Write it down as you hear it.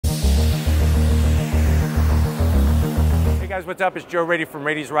Guys, what's up? It's Joe Raiti from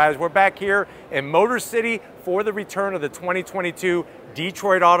Raiti's Rides. We're back here in Motor City for the return of the 2022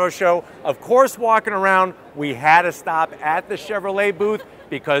 Detroit Auto Show. Of course, walking around, we had to stop at the Chevrolet booth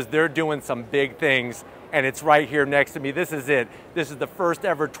because they're doing some big things, and it's right here next to me. This is it. This is the first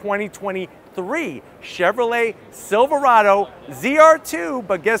ever 2023 Chevrolet Silverado ZR2,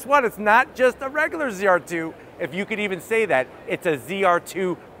 but guess what? It's not just a regular ZR2, if you could even say that. It's a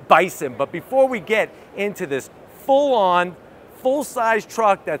ZR2 Bison. But before we get into this full-on, full-size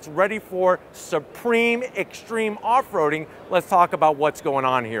truck that's ready for supreme extreme off-roading, let's talk about what's going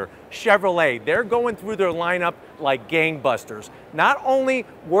on here. Chevrolet, they're going through their lineup like gangbusters. Not only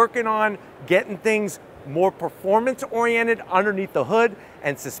working on getting things more performance-oriented underneath the hood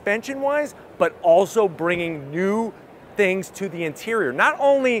and suspension-wise, but also bringing new things to the interior. Not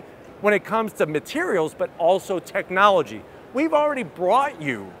only when it comes to materials, but also technology. We've already brought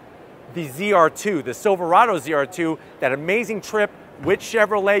you the ZR2, the Silverado ZR2, that amazing trip with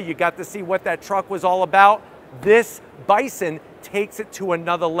Chevrolet. You got to see what that truck was all about. This Bison takes it to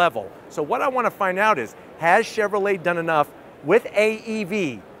another level. So what I want to find out is, has Chevrolet done enough with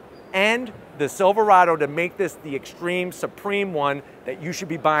AEV and the Silverado to make this the extreme, supreme one that you should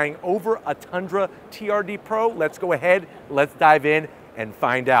be buying over a Tundra TRD Pro? Let's go ahead, let's dive in and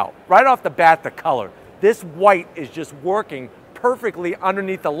find out. Right off the bat, the color. This white is just working perfectly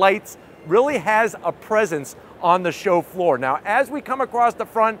underneath the lights, really has a presence on the show floor. Now, as we come across the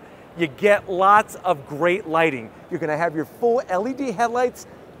front, you get lots of great lighting. You're gonna have your full LED headlights,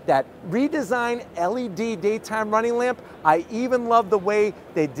 that redesigned LED daytime running lamp. I even love the way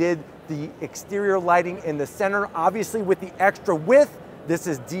they did the exterior lighting in the center. Obviously, with the extra width, this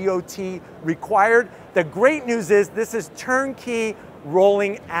is DOT required. The great news is this is turnkey,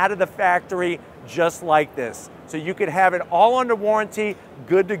 rolling out of the factory just like this. So you could have it all under warranty,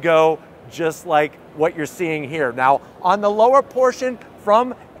 good to go, just like what you're seeing here. Now, on the lower portion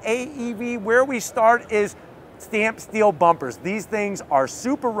from AEV, where we start is stamped steel bumpers. These things are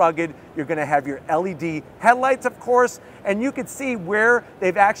super rugged. You're gonna have your LED headlights, of course, and you can see where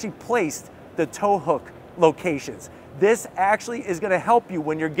they've actually placed the tow hook locations. This actually is gonna help you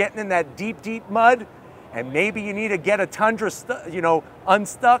when you're getting in that deep, deep mud, and maybe you need to get a Tundra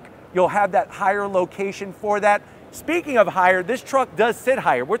unstuck. You'll have that higher location for that. Speaking of higher, this truck does sit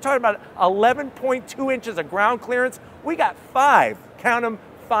higher. We're talking about 11.2 inches of ground clearance. We got 5, count them,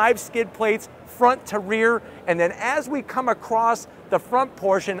 5 skid plates, front to rear. And then as we come across the front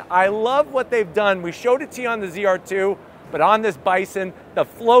portion, I love what they've done. We showed it to you on the ZR2, but on this Bison, the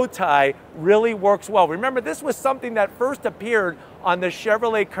flow tie really works well. Remember, this was something that first appeared on the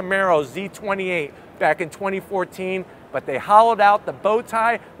Chevrolet Camaro Z28 back in 2014, but they hollowed out the bow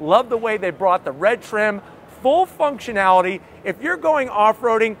tie. Love the way they brought the red trim, full functionality. If you're going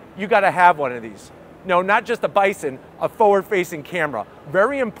off-roading, you gotta have one of these. No, not just a Bison, a forward-facing camera.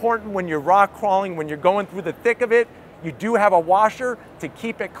 Very important when you're rock crawling, when you're going through the thick of it. You do have a washer to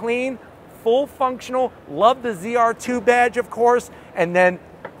keep it clean, full functional. Love the ZR2 badge, of course, and then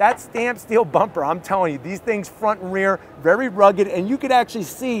that stamped steel bumper. I'm telling you, these things front and rear, very rugged, and you could actually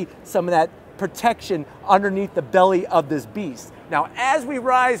see some of that protection underneath the belly of this beast. Now, as we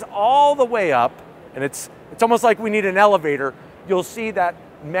rise all the way up, and it's almost like we need an elevator, you'll see that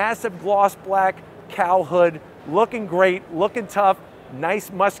massive gloss black cow hood, looking great, looking tough,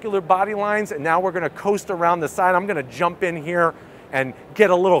 nice muscular body lines, and now we're gonna coast around the side. I'm gonna jump in here and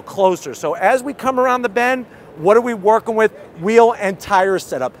get a little closer. So as we come around the bend, what are we working with? Wheel and tire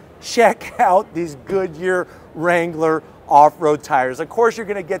setup. Check out these Goodyear Wrangler off-road tires. Of course, you're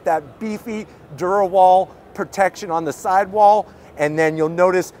gonna get that beefy Durawall protection on the sidewall, and then you'll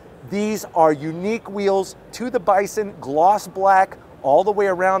notice these are unique wheels to the Bison, gloss black, all the way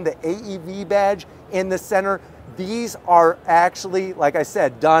around, the AEV badge in the center. These are actually, like I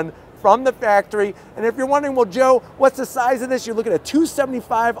said, done from the factory. And if you're wondering, well, Joe, what's the size of this? You're looking at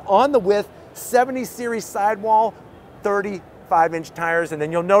 275 on the width, 70 series sidewall, 35-inch tires, and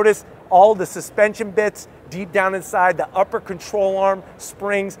then you'll notice all the suspension bits deep down inside, the upper control arm,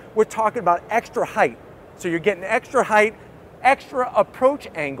 springs. We're talking about extra height. So you're getting extra height, extra approach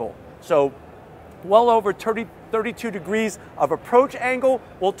angle. So well over 32 degrees of approach angle.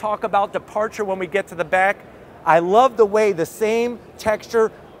 We'll talk about departure when we get to the back. I love the way the same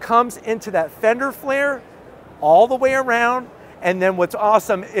texture comes into that fender flare all the way around. And then what's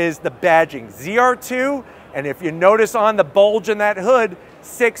awesome is the badging. ZR2, and if you notice on the bulge in that hood,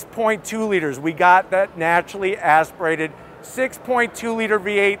 6.2 liters. We got that naturally aspirated 6.2 liter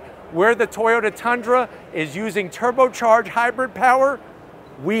V8. Where the Toyota Tundra is using turbocharged hybrid power,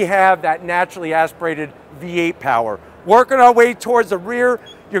 we have that naturally aspirated V8 power. Working our way towards the rear,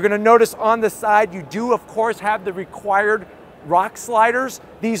 you're gonna notice on the side, you do of course have the required rock sliders.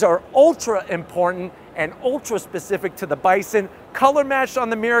 These are ultra important and ultra specific to the Bison. Color matched on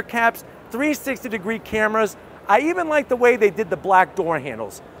the mirror caps, 360-degree cameras. I even like the way they did the black door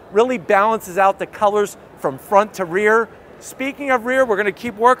handles. Really balances out the colors from front to rear. Speaking of rear, we're gonna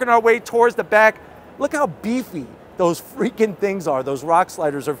keep working our way towards the back. Look how beefy those freaking things are. Those rock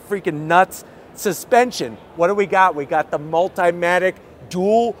sliders are freaking nuts. Suspension, what do we got? We got the Multimatic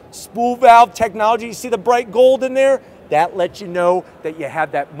dual spool valve technology. You see the bright gold in there? That lets you know that you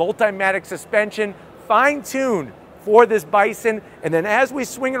have that Multimatic suspension, fine-tuned for this Bison. And then as we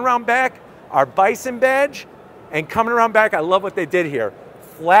swing around back, our Bison badge, and coming around back, I love what they did here.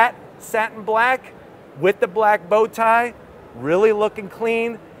 Flat satin black with the black bow tie, really looking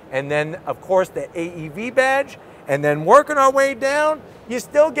clean. And then, of course, the AEV badge. And then working our way down, you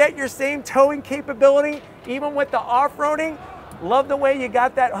still get your same towing capability, even with the off-roading. Love the way you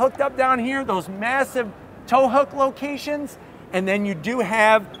got that hooked up down here, those massive tow hook locations. And then you do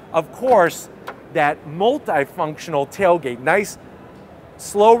have, of course, that multifunctional tailgate. Nice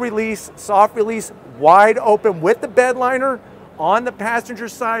slow release, soft release, wide open with the bed liner. On the passenger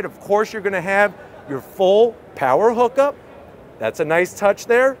side, of course, you're gonna have your full power hookup. That's a nice touch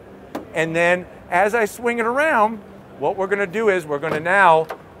there. And then as I swing it around, what we're gonna do is we're gonna now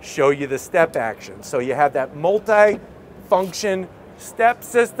show you the step action. So you have that multi-function step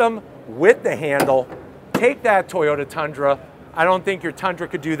system with the handle. Take that, Toyota Tundra. I don't think your Tundra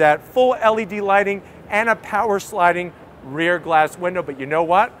could do that. Full LED lighting and a power sliding rear glass window. But you know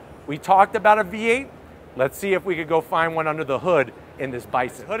what? We talked about a V8. Let's see if we could go find one under the hood in this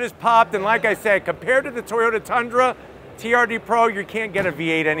Bison. Hood is popped, and like I said, compared to the Toyota Tundra TRD Pro, you can't get a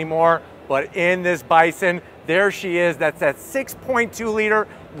V8 anymore. But in this Bison, there she is. That's that 6.2 liter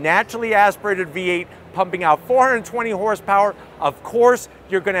naturally aspirated V8 pumping out 420 horsepower. Of course,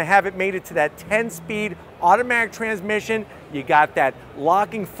 you're gonna have it mated to that 10-speed automatic transmission. You got that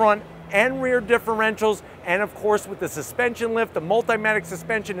locking front and rear differentials, and of course with the suspension lift, the Multimatic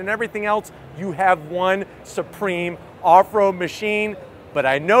suspension and everything else, you have one supreme off-road machine. But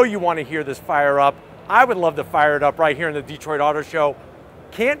I know you want to hear this fire up. I would love to fire it up right here in the Detroit Auto Show.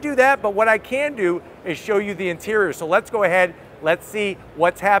 Can't do that, but what I can do is show you the interior. So let's go ahead, let's see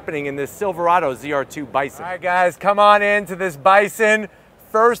what's happening in this Silverado ZR2 Bison. All right guys, come on into this Bison.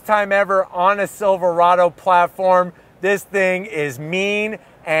 First time ever on a Silverado platform. This thing is mean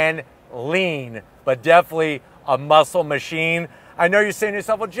and lean, but definitely a muscle machine. I know you're saying to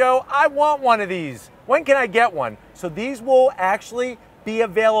yourself, well, Joe, I want one of these. When can I get one? So these will actually be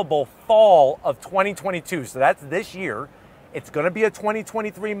available fall of 2022. So that's this year. It's gonna be a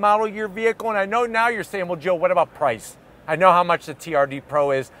 2023 model year vehicle. And I know now you're saying, well, Joe, what about price? I know how much the TRD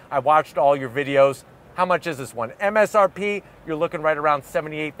Pro is. I watched all your videos. How much is this one? MSRP, you're looking right around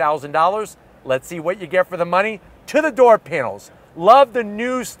 $78,000. Let's see what you get for the money. To the door panels. Love the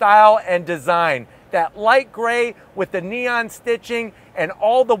new style and design. That light gray with the neon stitching and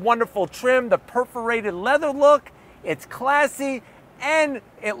all the wonderful trim, the perforated leather look. It's classy and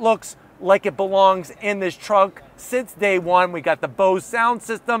it looks like it belongs in this trunk since day one. We got the Bose sound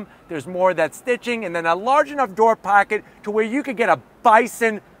system. There's more of that stitching and then a large enough door pocket to where you could get a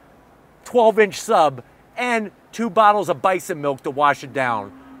Bison 12-inch sub and 2 bottles of Bison milk to wash it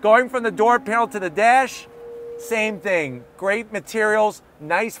down. Going from the door panel to the dash, same thing. Great materials,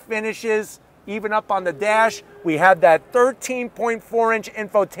 nice finishes, even up on the dash. We have that 13.4-inch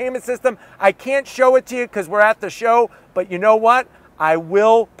infotainment system. I can't show it to you because we're at the show, but you know what? I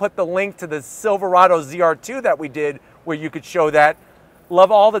will put the link to the Silverado ZR2 that we did where you could show that.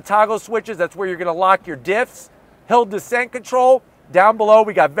 Love all the toggle switches. That's where you're gonna lock your diffs. Hill descent control. Down below,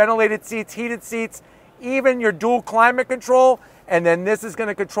 we got ventilated seats, heated seats, even your dual climate control. And then this is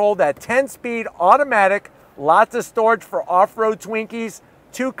gonna control that 10-speed automatic. Lots of storage for off-road Twinkies,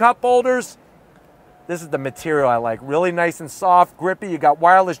 2 cup holders. This is the material I like, really nice and soft, grippy. You got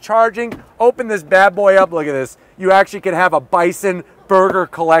wireless charging. Open this bad boy up, look at this. You actually could have a Bison burger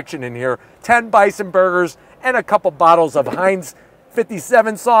collection in here. 10 Bison burgers and a couple bottles of Heinz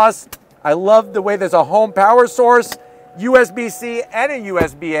 57 sauce. I love the way there's a home power source, USB-C and a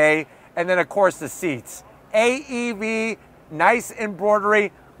USB-A, and then of course the seats. AEV, nice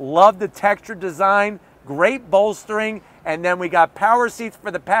embroidery, love the texture design. Great bolstering, and then we got power seats for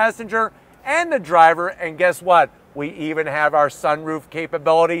the passenger and the driver, and guess what? We even have our sunroof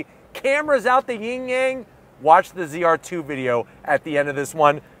capability. Cameras out the yin-yang. Watch the ZR2 video at the end of this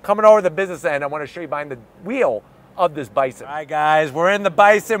one. Coming over the business end, I want to show you behind the wheel of this Bison. All right, guys, we're in the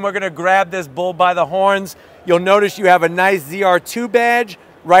Bison. We're going to grab this bull by the horns. You'll notice you have a nice ZR2 badge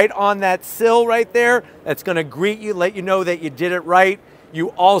right on that sill right there. That's going to greet you, let you know that you did it right. You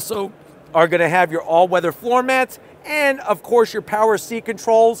also are going to have your all-weather floor mats and of course your power seat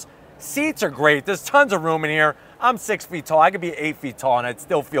controls. Seats are great. There's tons of room in here. I'm 6 feet tall. I could be 8 feet tall and I'd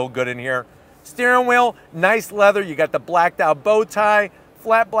still feel good in here. Steering wheel, nice leather. You got the blacked out bow tie,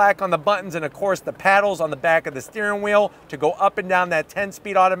 flat black on the buttons, and of course the paddles on the back of the steering wheel to go up and down that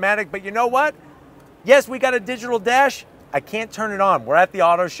 10-speed automatic. But you know what? Yes, we got a digital dash. I can't turn it on. We're at the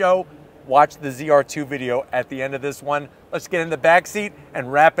auto show. Watch the ZR2 video at the end of this one. Let's get in the back seat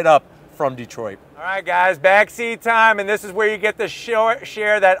and wrap it up from Detroit. All right, guys, backseat time, and this is where you get to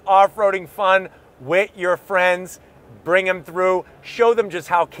share that off-roading fun with your friends. Bring them through, show them just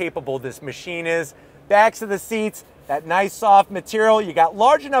how capable this machine is. Backs of the seats, that nice soft material. You got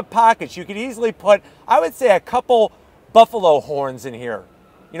large enough pockets. You could easily put, I would say, a couple buffalo horns in here.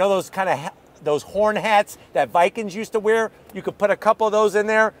 You know those kind of those horn hats that Vikings used to wear? You could put a couple of those in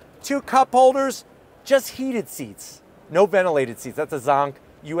there. 2 cup holders, just heated seats. No ventilated seats. That's a zonk.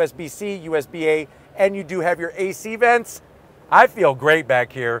 USB-C, USB-A, and you do have your AC vents. I feel great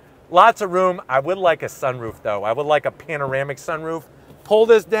back here. Lots of room. I would like a sunroof though. I would like a panoramic sunroof. Pull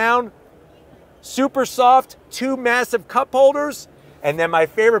this down, super soft, 2 massive cup holders. And then my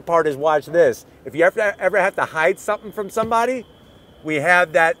favorite part is, watch this. If you ever have to hide something from somebody, we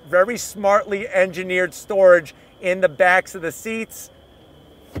have that very smartly engineered storage in the backs of the seats.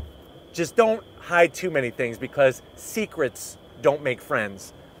 Just don't hide too many things because secrets don't make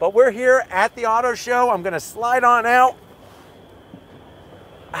friends. But we're here at the auto show. I'm gonna slide on out.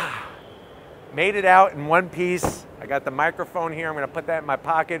 Made it out in one piece. I got the microphone here. I'm gonna put that in my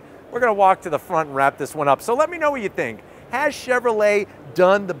pocket. We're gonna walk to the front and wrap this one up. So let me know what you think. Has Chevrolet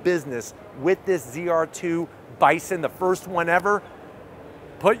done the business with this ZR2 Bison, the first one ever?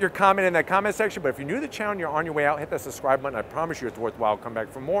 Put your comment in that comment section. But if you're new to the channel and you're on your way out, hit that subscribe button. I promise you it's worthwhile. Come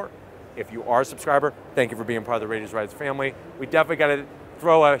back for more. If you are a subscriber, thank you for being part of the Raiti Rides family. We definitely got to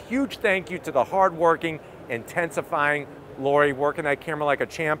throw a huge thank you to the hardworking, intensifying Lori, working that camera like a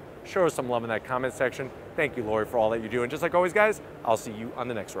champ. Show us some love in that comment section. Thank you, Lori, for all that you do. And just like always, guys, I'll see you on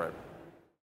the next ride.